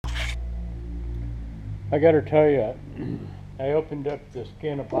I gotta tell you, I opened up the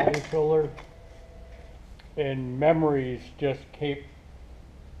skin of body filler and memories just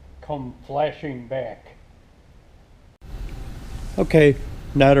come flashing back. Okay,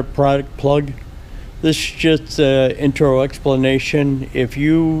 not a product plug. This is just an intro explanation. If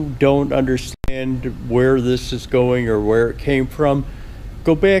you don't understand where this is going or where it came from,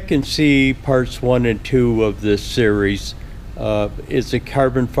 go back and see parts 1 and 2 of this series. It's a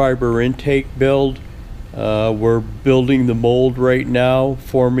carbon fiber intake build. We're building the mold right now,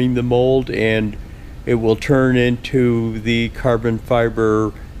 forming the mold, and it will turn into the carbon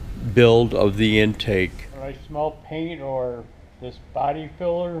fiber build of the intake. When I smell paint or this body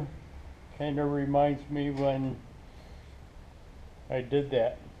filler, kind of reminds me when I did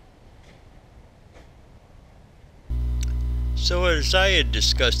that. So as I had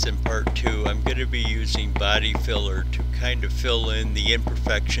discussed in part 2, I'm going to be using body filler to kind of fill in the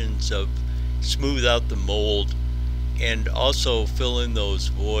imperfections of smooth out the mold and also fill in those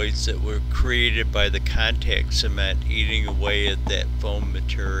voids that were created by the contact cement eating away at that foam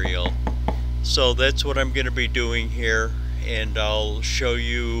material. So that's what I'm going to be doing here, and I'll show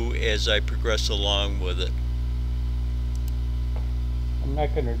you as I progress along with it. I'm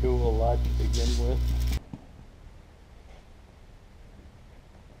not going to do a lot to begin with.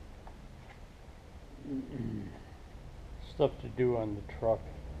 Stuff to do on the truck.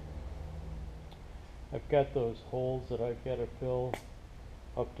 I've got those holes that I've got to fill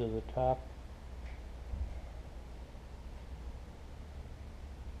up to the top.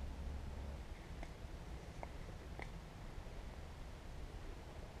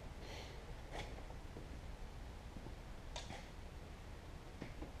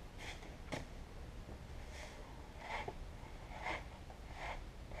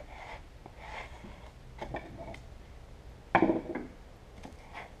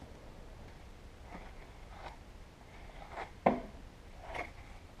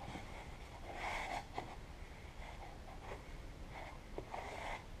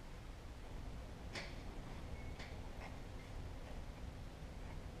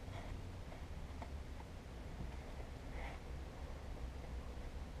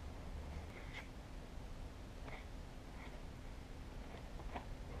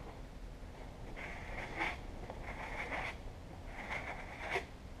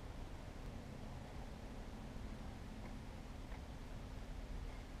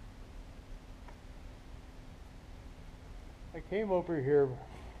 I came over here,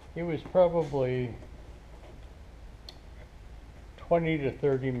 it was probably 20 to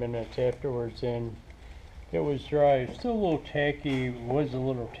 30 minutes afterwards, and it was dry. Still a little tacky, was a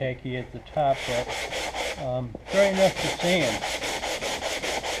little tacky at the top, but dry enough to sand.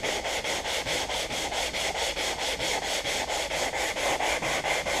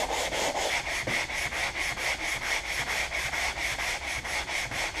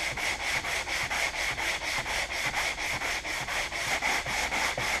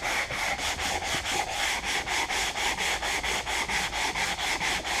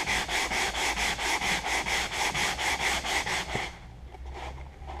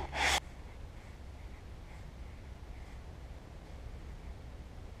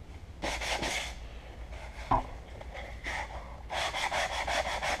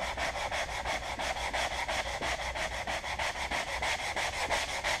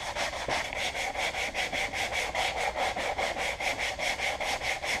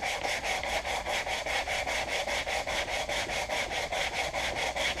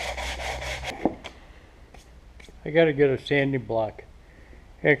 I gotta get a sanding block.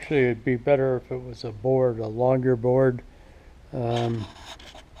 Actually, it'd be better if it was a board, a longer board. I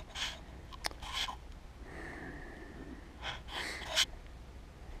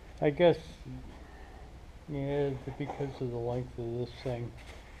guess, yeah, because of the length of this thing,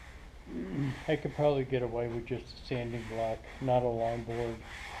 I could probably get away with just a sanding block, not a long board.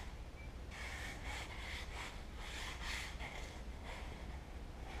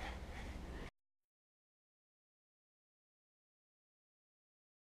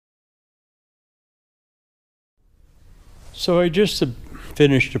 So I just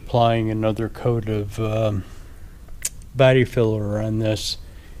finished applying another coat of body filler on this.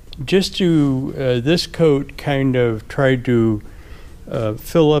 Just to, this coat kind of tried to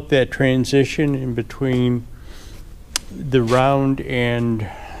fill up that transition in between the round and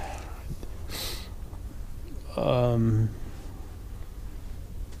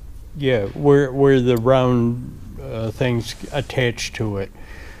yeah, where the round things attached to it.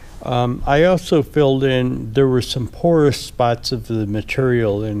 I also filled in, there were some porous spots of the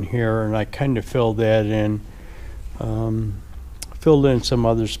material in here, and I kind of filled that in, filled in some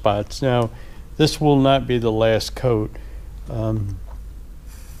other spots. Now, this will not be the last coat.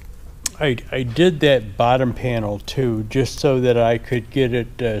 I did that bottom panel too, just so that I could get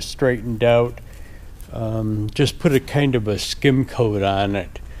it straightened out. Just put a kind of a skim coat on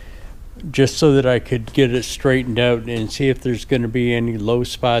it, just so that I could get it straightened out and see if there's going to be any low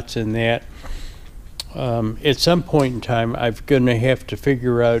spots in that. At some point in time, I'm going to have to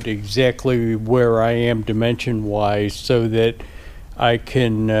figure out exactly where I am dimension-wise so that I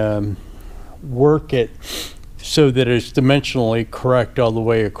can work it so that it's dimensionally correct all the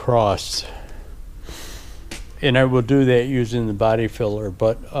way across. And I will do that using the body filler,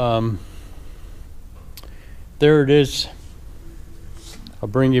 but there it is. I'll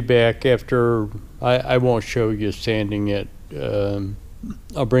bring you back after. I won't show you sanding it.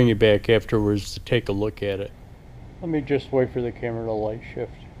 I'll bring you back afterwards to take a look at it. Let me just wait for the camera to light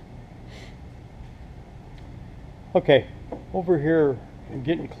shift. Okay, over here I'm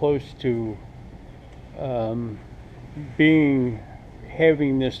getting close to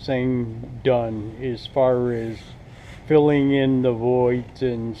having this thing done as far as filling in the voids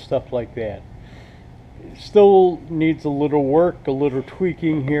and stuff like that. It still needs a little work, a little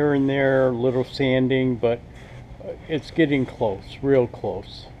tweaking here and there, a little sanding, but it's getting close, real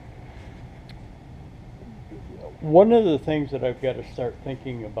close. One of the things that I've got to start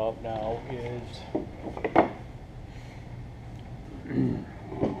thinking about now is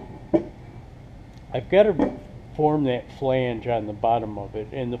I've got to form that flange on the bottom of it,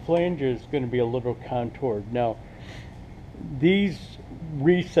 and the flange is going to be a little contoured. Now, these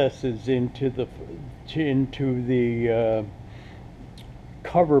recesses into the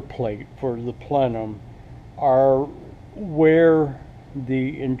cover plate for the plenum are where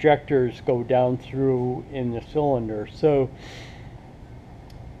the injectors go down through in the cylinder. So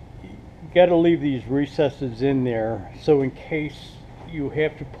you got to leave these recesses in there, so in case you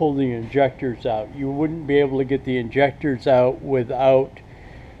have to pull the injectors out, you wouldn't be able to get the injectors out without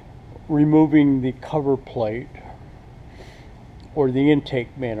removing the cover plate, or the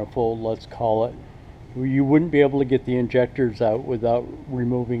intake manifold, let's call it. You wouldn't be able to get the injectors out without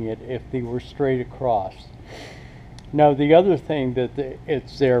removing it if they were straight across. Now, the other thing that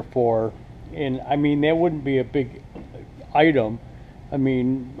it's there for, and I mean, that wouldn't be a big item. I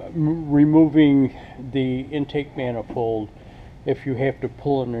mean, removing the intake manifold if you have to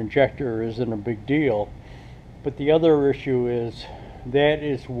pull an injector isn't a big deal. But the other issue is that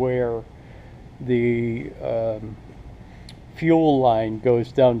is where the fuel line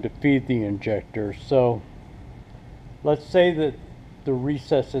goes down to feed the injector. So let's say that the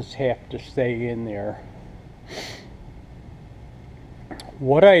recesses have to stay in there.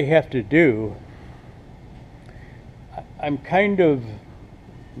 What I have to do, I'm kind of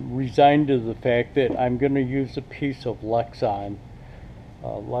resigned to the fact that I'm going to use a piece of Lexan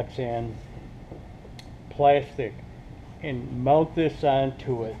plastic and mount this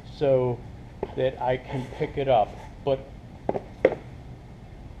onto it so that I can pick it up. But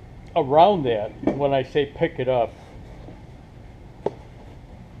around that, when I say pick it up,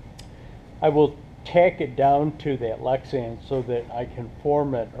 I will tack it down to that Lexan so that I can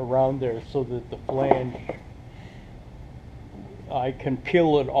form it around there so that the flange, I can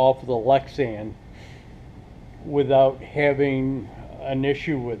peel it off the Lexan without having an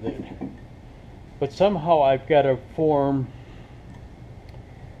issue with it. But somehow I've got to form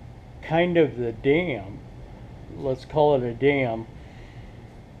kind of the dam, let's call it a dam,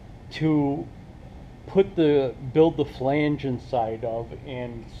 to build the flange inside of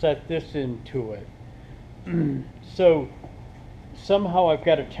and set this into it. So somehow I've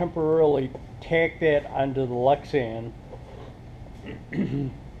got to temporarily tack that onto the Lexan,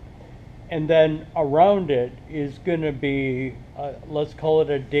 and then around it is going to be, let's call it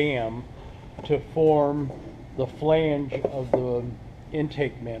a dam, to form the flange of the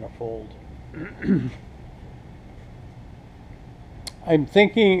intake manifold. I'm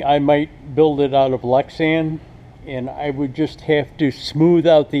thinking I might build it out of Lexan, and I would just have to smooth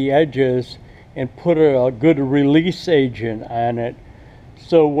out the edges and put a good release agent on it,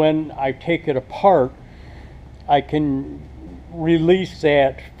 so when I take it apart I can release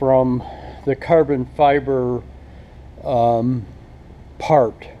that from the carbon fiber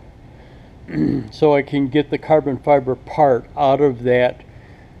part. So I can get the carbon fiber part out of that,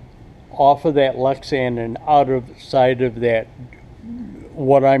 off of that Lexan and out of the side of that,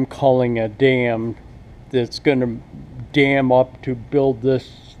 what I'm calling a dam, that's going to dam up to build the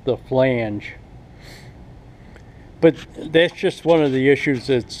flange. But that's just one of the issues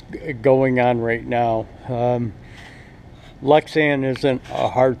that's going on right now. Lexan isn't a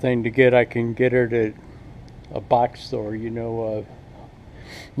hard thing to get. I can get it at a box store, you know,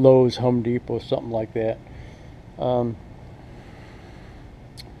 Lowe's, Home Depot, something like that.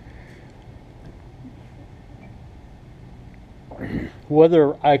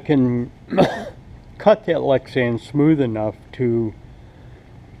 Whether I can cut that Lexan smooth enough to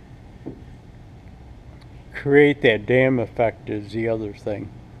create that dam effect is the other thing.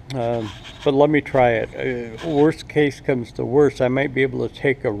 But let me try it. Worst case comes to worst, I might be able to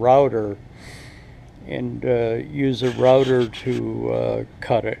take a router and use a router to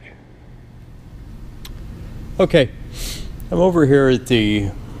cut it. Okay, I'm over here at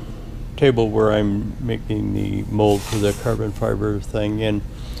the table where I'm making the mold for the carbon fiber thing, and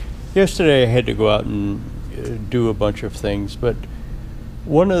yesterday I had to go out and do a bunch of things, but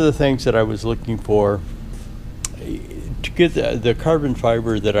one of the things that I was looking for to get the carbon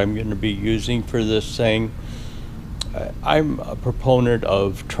fiber that I'm going to be using for this thing, I'm a proponent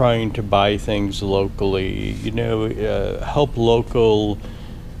of trying to buy things locally, you know, help local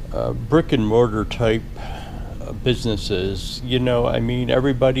brick and mortar type businesses. You know, I mean,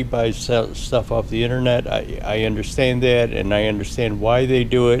 everybody buys stuff off the internet. I understand that, and I understand why they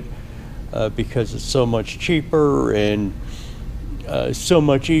do it, because it's so much cheaper and so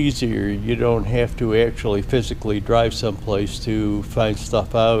much easier. You don't have to actually physically drive someplace to find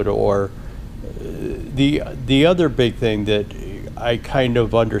stuff out. Or the other big thing that I kind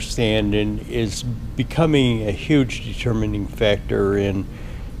of understand and is becoming a huge determining factor in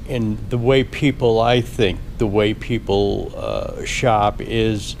the way people, I think, the way people shop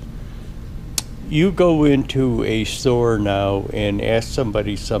is, you go into a store now and ask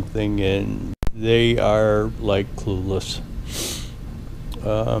somebody something and they are like clueless.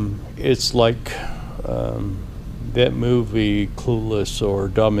 It's like that movie Clueless or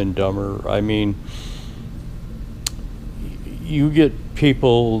Dumb and Dumber. I mean, you get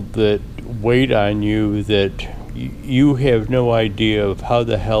people that wait on you that you have no idea of how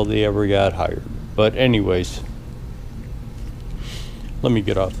the hell they ever got hired. But anyways, let me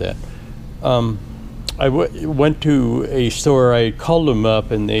get off that. I went to a store. I called them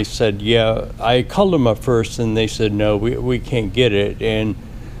up and they said, yeah. I called them up first and they said, no, we can't get it. And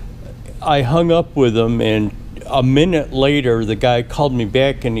I hung up with them, and a minute later the guy called me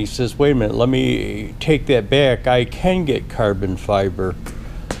back and he says, wait a minute, let me take that back. I can get carbon fiber.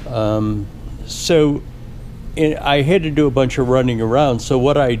 So I had to do a bunch of running around. So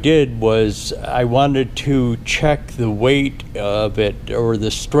what I did was I wanted to check the weight of it, or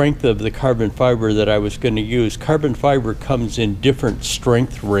the strength of the carbon fiber that I was going to use. Carbon fiber comes in different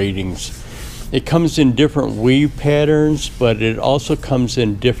strength ratings. It comes in different weave patterns, but it also comes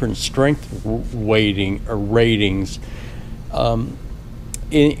in different strength weighting or ratings.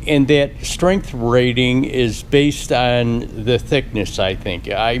 And that strength rating is based on the thickness, I think.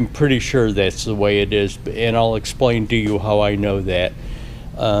 I'm pretty sure that's the way it is, and I'll explain to you how I know that.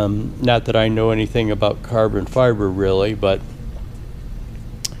 Not that I know anything about carbon fiber really, but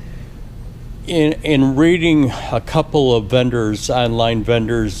in reading a couple of vendors, online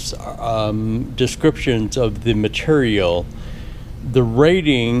vendors, descriptions of the material, the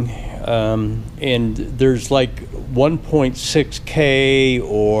rating, and there's like 1.6K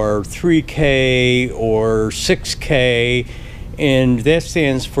or 3K or 6K, and that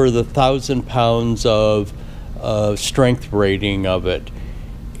stands for the 1,000 pounds of strength rating of it.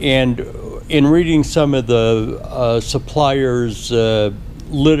 And in reading some of the suppliers'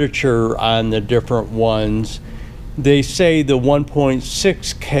 literature on the different ones, they say the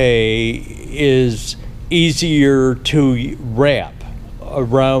 1.6K is easier to wrap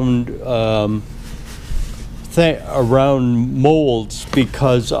around around molds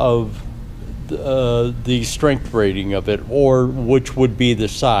because of the strength rating of it, or which would be the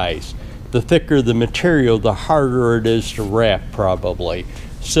size. The thicker the material, the harder it is to wrap, probably.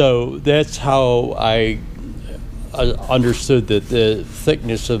 So that's how I understood that the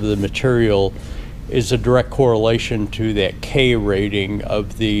thickness of the material is a direct correlation to that K rating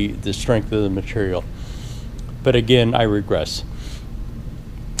of the strength of the material. But again, I regress.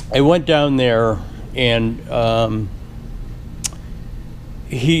 I went down there, and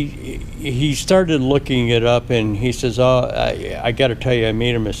he started looking it up, and he says, oh, I got to tell you, I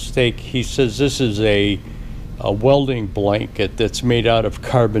made a mistake. He says, this is a welding blanket that's made out of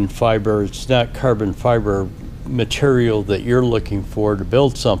carbon fiber. It's not carbon fiber material that you're looking for to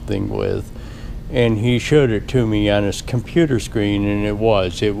build something with. And he showed it to me on his computer screen, and it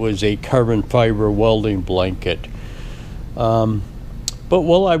was a carbon fiber welding blanket. But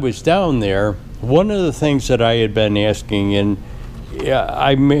while I was down there, one of the things that I had been asking, and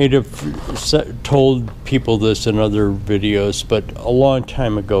I may have told people this in other videos, but a long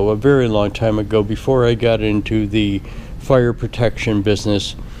time ago, a very long time ago, before I got into the fire protection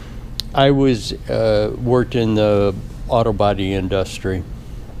business. I was worked in the auto body industry,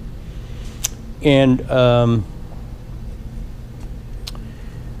 and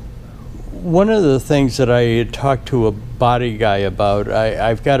one of the things that I had talked to a body guy about,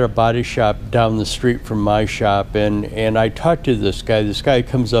 I've got a body shop down the street from my shop, and I talked to this guy. This guy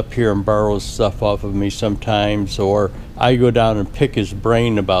comes up here and borrows stuff off of me sometimes, or I go down and pick his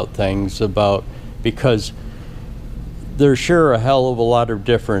brain about things, because there's sure a hell of a lot of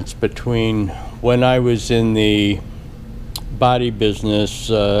difference between when I was in the body business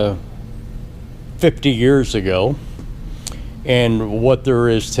 50 years ago and what there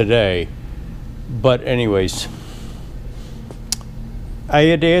is today. But anyways, I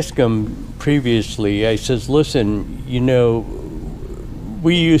had asked him previously, I says, listen, you know,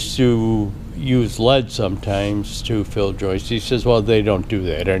 we used to use lead sometimes to fill joints. He says, well, they don't do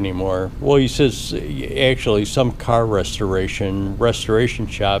that anymore. Well, he says, actually, some car restoration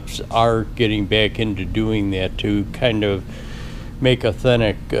shops are getting back into doing that to kind of make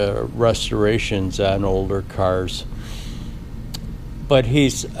authentic restorations on older cars. But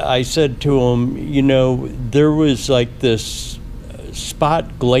I said to him, you know, there was like this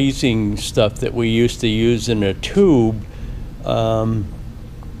spot glazing stuff that we used to use in a tube,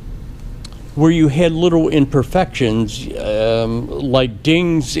 where you had little imperfections, like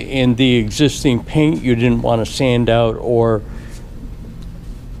dings in the existing paint you didn't want to sand out, or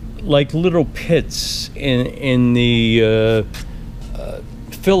like little pits in the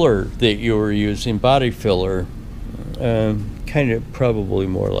filler that you were using, body filler. Kind of probably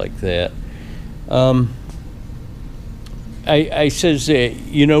more like that. I says that,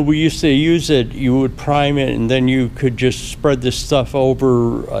 you know, we used to use it, you would prime it and then you could just spread this stuff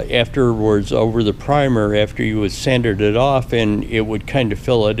over afterwards over the primer after you had sanded it off, and it would kind of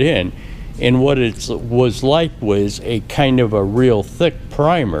fill it in. And what it was like was a kind of a real thick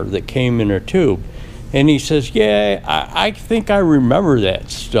primer that came in a tube. And he says, yeah, I think I remember that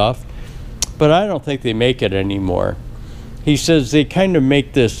stuff, but I don't think they make it anymore. He says they kind of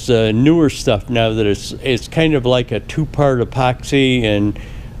make this newer stuff now that it's kind of like a two-part epoxy, and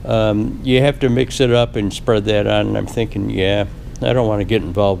you have to mix it up and spread that on. And I'm thinking, yeah, I don't want to get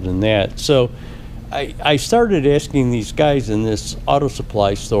involved in that. So I started asking these guys in this auto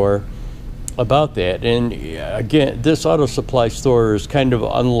supply store about that. And again, this auto supply store is kind of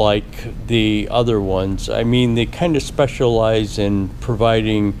unlike the other ones. I mean, they kind of specialize in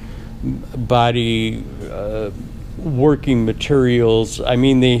providing body working materials. I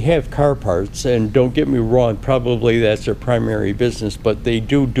mean, they have car parts, and don't get me wrong, probably that's their primary business, but they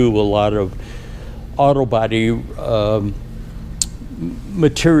do a lot of auto body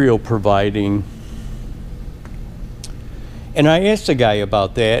material providing. And I asked the guy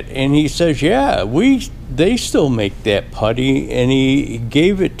about that, and he says, yeah, they still make that putty, and he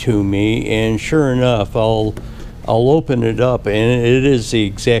gave it to me, and sure enough, I'll open it up, and it is the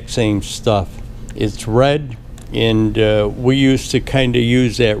exact same stuff. It's red, and we used to kind of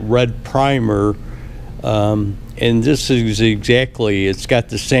use that red primer, and this is exactly, it's got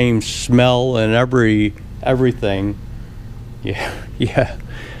the same smell and everything. Yeah,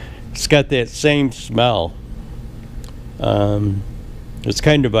 it's got that same smell. It's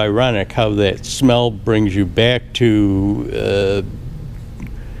kind of ironic how that smell brings you back to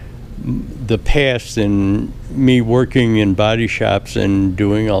the past and me working in body shops and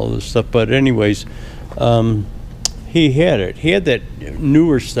doing all this stuff. But anyways, he had it. He had that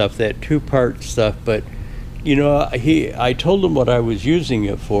newer stuff, that two-part stuff, but you know, I told him what I was using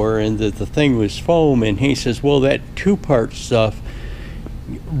it for and that the thing was foam, and he says, well, that two-part stuff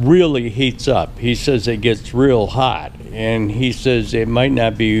really heats up. He says it gets real hot, and he says it might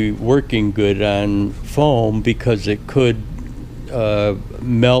not be working good on foam because it could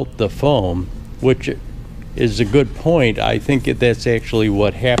melt the foam, which is a good point. I think that's actually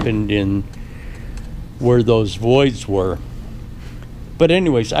what happened in where those voids were. But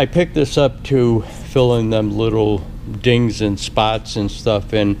anyways, I picked this up to fill in them little dings and spots and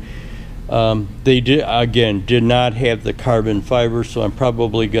stuff, and they did not have the carbon fiber, so I'm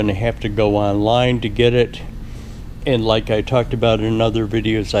probably going to have to go online to get it. And like I talked about in other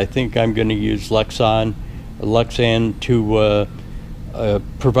videos, I think I'm going to use Lexan to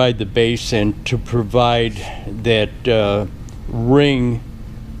provide the base and to provide that ring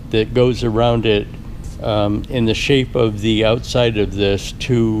that goes around it in the shape of the outside of this,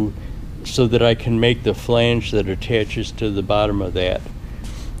 so that I can make the flange that attaches to the bottom of that.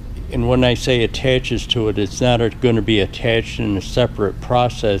 And when I say attaches to it, it's not going to be attached in a separate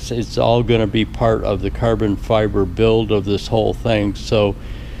process. It's all going to be part of the carbon fiber build of this whole thing. So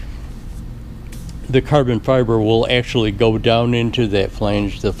the carbon fiber will actually go down into that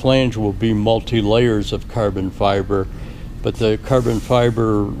flange. The flange will be multi-layers of carbon fiber, but the carbon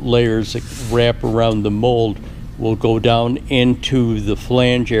fiber layers that wrap around the mold will go down into the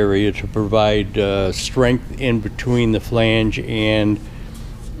flange area to provide strength in between the flange and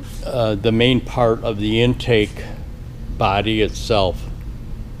the main part of the intake body itself.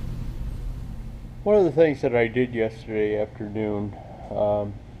 One of the things that I did yesterday afternoon,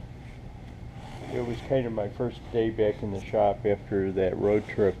 it was kind of my first day back in the shop after that road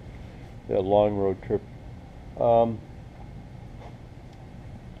trip, that long road trip.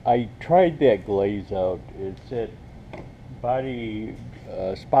 I tried that glaze out. It's that body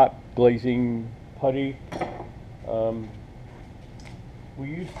spot glazing putty. We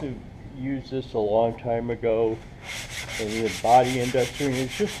used to use this a long time ago in the body industry.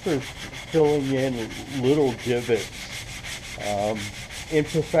 It's just for filling in little divots,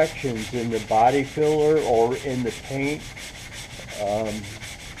 imperfections in the body filler or in the paint.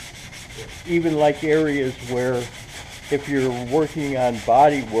 Even like areas where if you're working on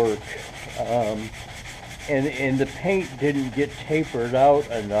body work and the paint didn't get tapered out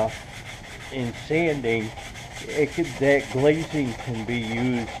enough in sanding, that glazing can be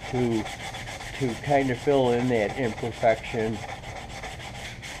used to kind of fill in that imperfection.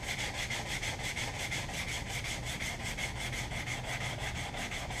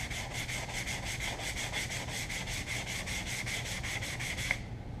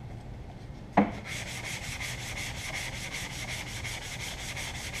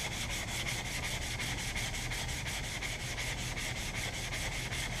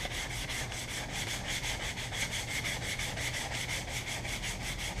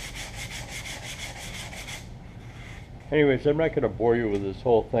 Anyways, I'm not going to bore you with this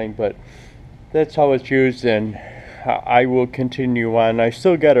whole thing, but that's how it's used, and I will continue on. I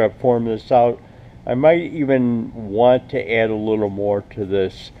still got to form this out. I might even want to add a little more to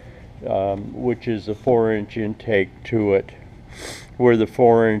this, which is a 4-inch intake to it, where the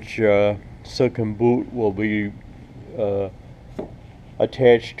 4-inch silicone boot will be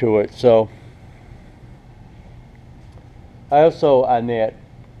attached to it. So I also, on that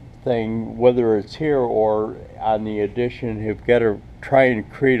thing, whether it's here or on the addition, have got to try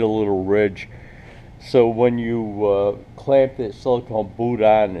and create a little ridge so when you clamp that silicone boot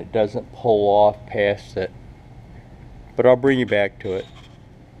on, it doesn't pull off past it. But I'll bring you back to it.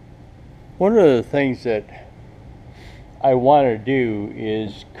 One of the things that I want to do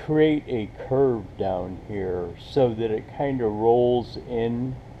is create a curve down here so that it kind of rolls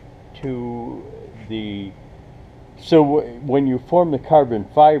into the... So when you form the carbon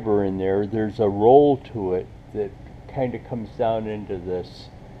fiber in there, there's a roll to it that kind of comes down into this.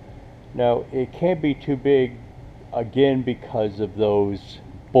 Now, it can't be too big, again, because of those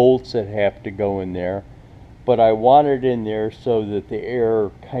bolts that have to go in there, but I want it in there so that the air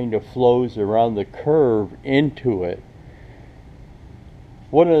kind of flows around the curve into it.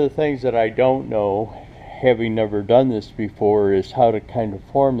 One of the things that I don't know, having never done this before, is how to kind of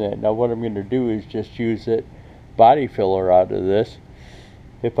form that. Now, what I'm going to do is just use it body filler out of this.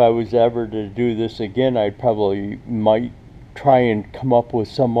 If I was ever to do this again, I probably might try and come up with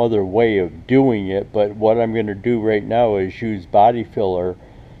some other way of doing it, but what I'm going to do right now is use body filler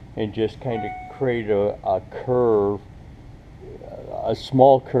and just kind of create a curve, a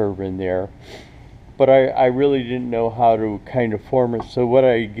small curve in there. But I really didn't know how to kind of form it, so what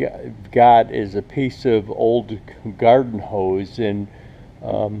I got is a piece of old garden hose, and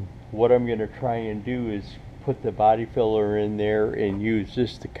what I'm going to try and do is put the body filler in there and use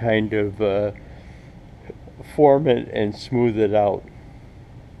this to kind of form it and smooth it out.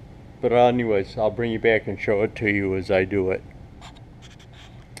 But anyways, I'll bring you back and show it to you as I do it.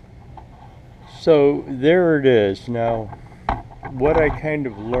 So there it is. Now, what I kind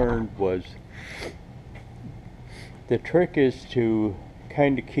of learned was the trick is to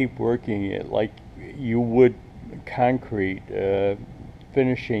kind of keep working it like you would concrete,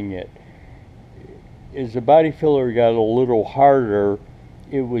 finishing it. As the body filler got a little harder,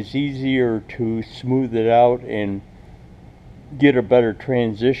 it was easier to smooth it out and get a better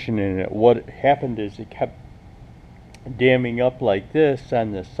transition in it. What happened is it kept damming up like this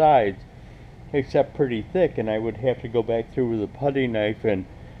on the sides, except pretty thick, and I would have to go back through with a putty knife and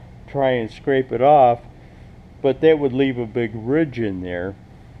try and scrape it off, but that would leave a big ridge in there.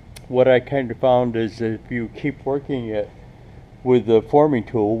 What I kind of found is that if you keep working it with the forming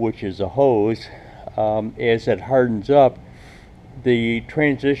tool, which is a hose, as it hardens up, the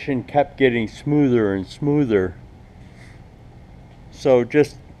transition kept getting smoother and smoother. So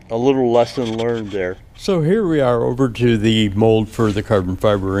just a little lesson learned there. So here we are over to the mold for the carbon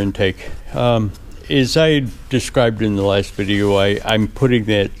fiber intake. as I described in the last video, I'm putting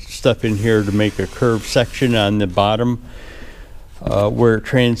that stuff in here to make a curved section on the bottom where it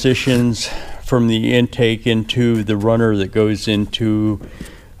transitions from the intake into the runner that goes into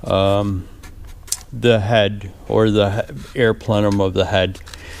the head, or the air plenum of the head.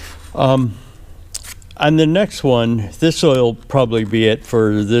 On the next one, this will probably be it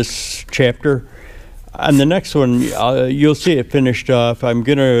for this chapter. On the next one, you'll see it finished off. I'm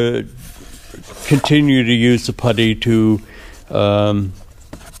going to continue to use the putty to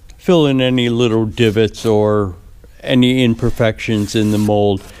fill in any little divots or any imperfections in the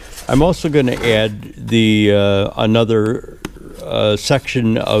mold. I'm also going to add the another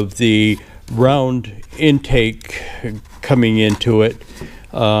section of the round intake coming into it,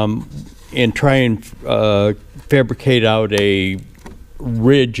 and try and fabricate out a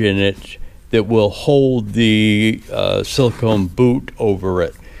ridge in it that will hold the silicone boot over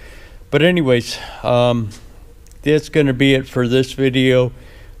it. But anyways, that's going to be it for this video.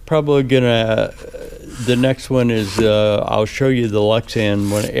 Probably gonna, the next one is I'll show you the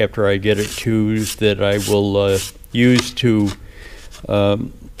Lexan one after I get it to, that I will use to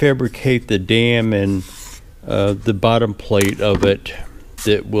fabricate the dam and the bottom plate of it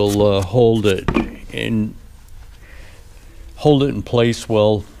that will hold it in place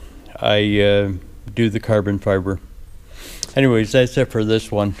while I do the carbon fiber. Anyways, that's it for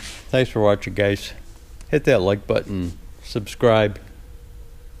this one. Thanks for watching, guys. Hit that like button, subscribe.